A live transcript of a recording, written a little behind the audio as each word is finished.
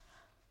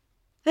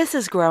This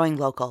is Growing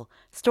Local,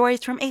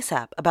 stories from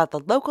ASAP about the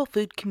local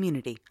food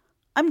community.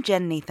 I'm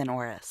Jen Nathan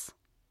Orris.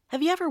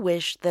 Have you ever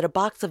wished that a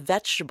box of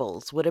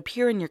vegetables would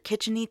appear in your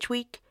kitchen each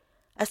week?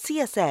 A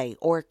CSA,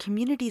 or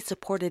Community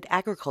Supported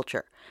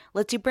Agriculture,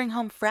 lets you bring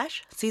home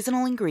fresh,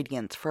 seasonal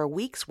ingredients for a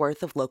week's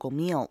worth of local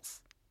meals.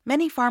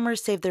 Many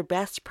farmers save their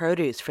best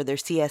produce for their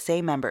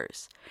CSA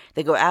members.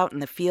 They go out in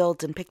the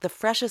fields and pick the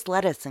freshest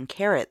lettuce and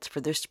carrots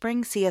for their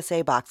spring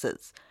CSA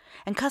boxes,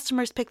 and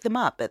customers pick them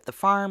up at the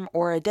farm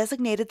or a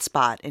designated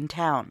spot in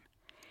town.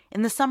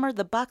 In the summer,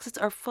 the boxes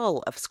are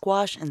full of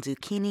squash and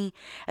zucchini,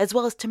 as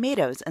well as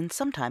tomatoes and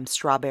sometimes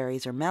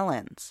strawberries or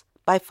melons.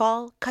 By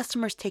fall,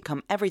 customers take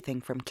home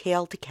everything from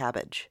kale to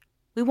cabbage.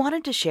 We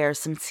wanted to share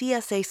some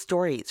CSA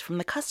stories from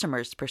the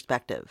customer's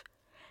perspective.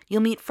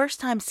 You'll meet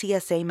first-time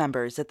CSA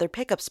members at their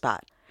pickup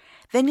spot.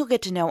 Then you'll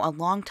get to know a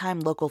longtime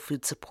local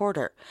food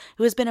supporter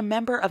who has been a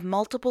member of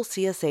multiple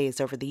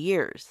CSAs over the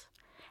years.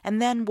 And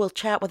then we'll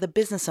chat with a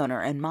business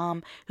owner and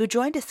mom who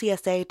joined a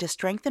CSA to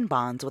strengthen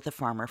bonds with a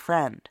farmer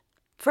friend.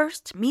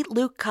 First, meet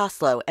Luke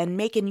Koslow and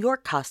Macon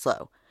York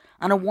Koslow.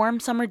 On a warm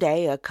summer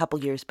day a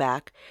couple years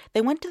back, they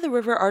went to the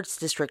River Arts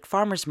District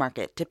Farmers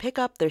Market to pick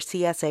up their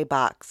CSA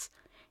box.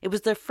 It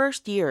was their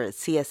first year as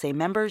CSA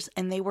members,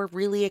 and they were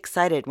really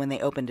excited when they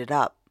opened it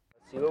up.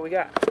 Let's see what we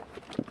got.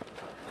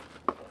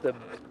 The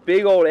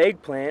big old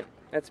eggplant.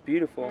 That's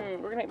beautiful. We're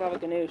gonna make baba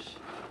ganoush.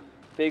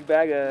 Big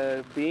bag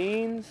of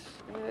beans.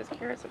 Look at those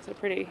carrots, look so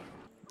pretty.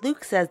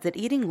 Luke says that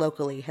eating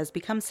locally has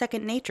become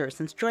second nature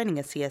since joining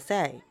a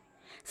CSA.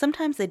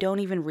 Sometimes they don't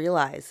even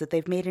realize that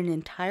they've made an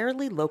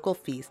entirely local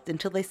feast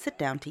until they sit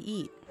down to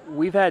eat.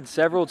 We've had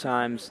several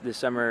times this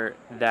summer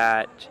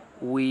that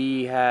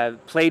we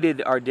have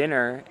plated our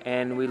dinner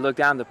and we looked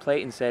down the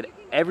plate and said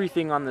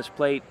everything on this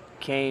plate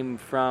came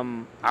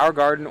from our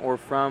garden or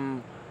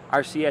from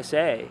our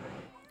CSA.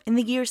 In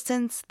the years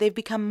since, they've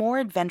become more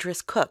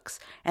adventurous cooks,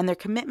 and their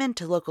commitment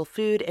to local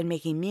food and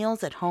making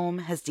meals at home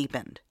has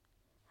deepened.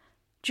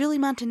 Julie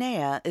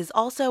Montanea is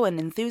also an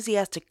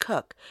enthusiastic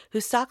cook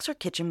who stocks her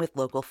kitchen with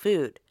local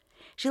food.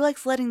 She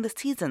likes letting the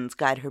seasons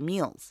guide her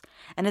meals,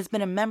 and has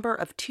been a member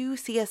of 2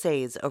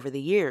 CSAs over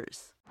the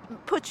years.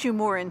 Puts you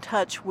more in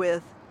touch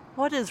with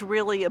what is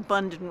really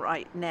abundant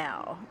right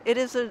now. It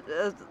is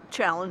a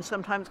challenge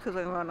sometimes because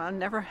I've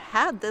never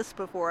had this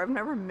before. I've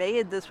never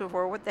made this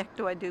before. What the heck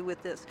do I do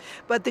with this?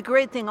 But the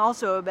great thing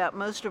also about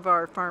most of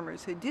our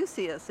farmers who do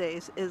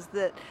CSAs is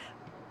that,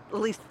 at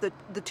least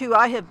the 2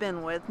 I have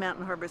been with,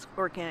 Mountain Harvest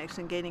Organics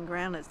and Gaining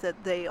Ground, is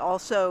that they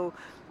also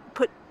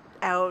put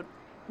out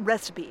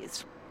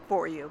recipes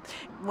for you.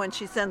 When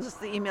she sends us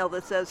the email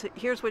that says,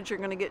 here's what you're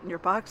going to get in your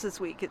box this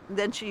week,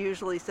 then she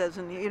usually says,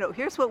 and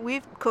here's what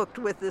we've cooked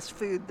with this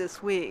food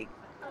this week.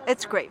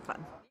 It's great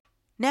fun.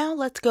 Now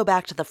let's go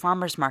back to the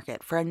farmers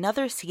market for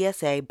another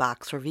CSA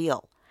box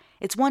reveal.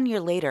 It's 1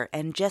 year later,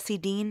 and Jessie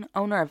Dean,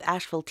 owner of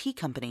Asheville Tea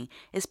Company,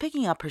 is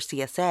picking up her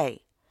CSA.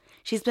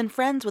 She's been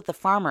friends with the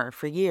farmer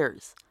for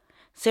years.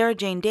 Sarah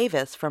Jane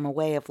Davis from A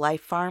Way of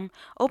Life Farm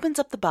opens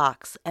up the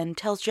box and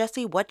tells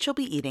Jessie what she'll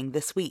be eating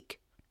this week.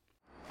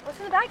 What's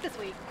in the bag this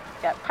week?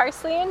 Got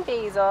parsley and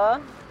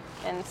basil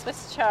and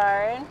Swiss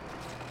chard,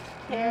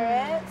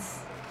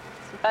 carrots,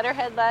 some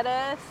butterhead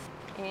lettuce,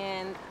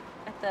 and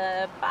at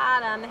the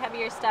bottom, the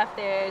heavier stuff,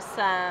 there's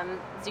some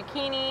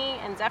zucchini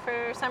and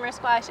zephyr summer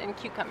squash and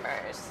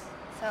cucumbers.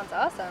 Sounds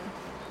awesome.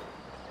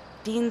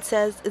 Dean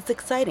says it's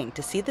exciting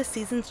to see the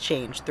seasons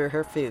change through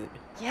her food.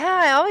 Yeah,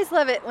 I always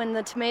love it when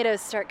the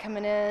tomatoes start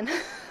coming in.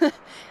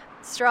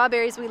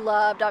 Strawberries we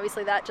loved.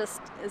 Obviously that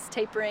just is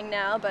tapering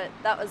now, but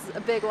that was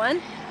a big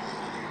one.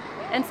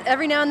 And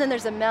every now and then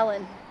there's a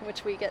melon,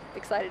 which we get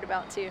excited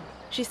about too.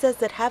 She says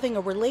that having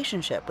a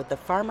relationship with the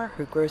farmer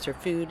who grows her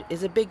food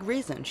is a big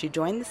reason she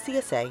joined the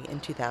CSA in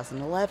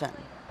 2011.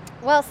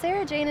 Well,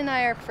 Sarah Jane and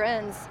I are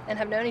friends and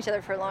have known each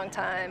other for a long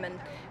time, and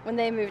when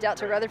they moved out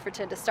to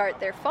Rutherfordton to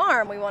start their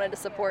farm, we wanted to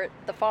support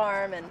the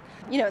farm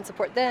and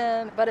support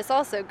them. But it's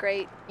also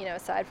great,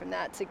 aside from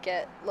that, to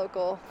get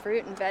local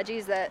fruit and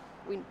veggies that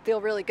we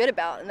feel really good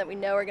about and that we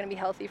know are going to be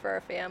healthy for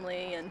our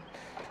family, and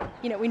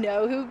we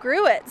know who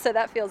grew it, so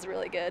that feels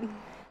really good.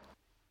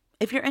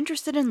 If you're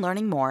interested in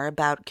learning more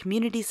about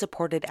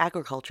community-supported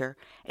agriculture,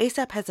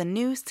 ASAP has a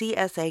new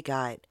CSA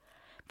guide.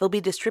 They'll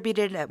be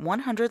distributed at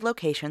 100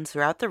 locations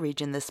throughout the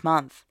region this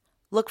month.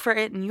 Look for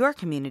it in your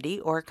community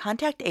or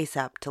contact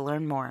ASAP to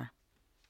learn more.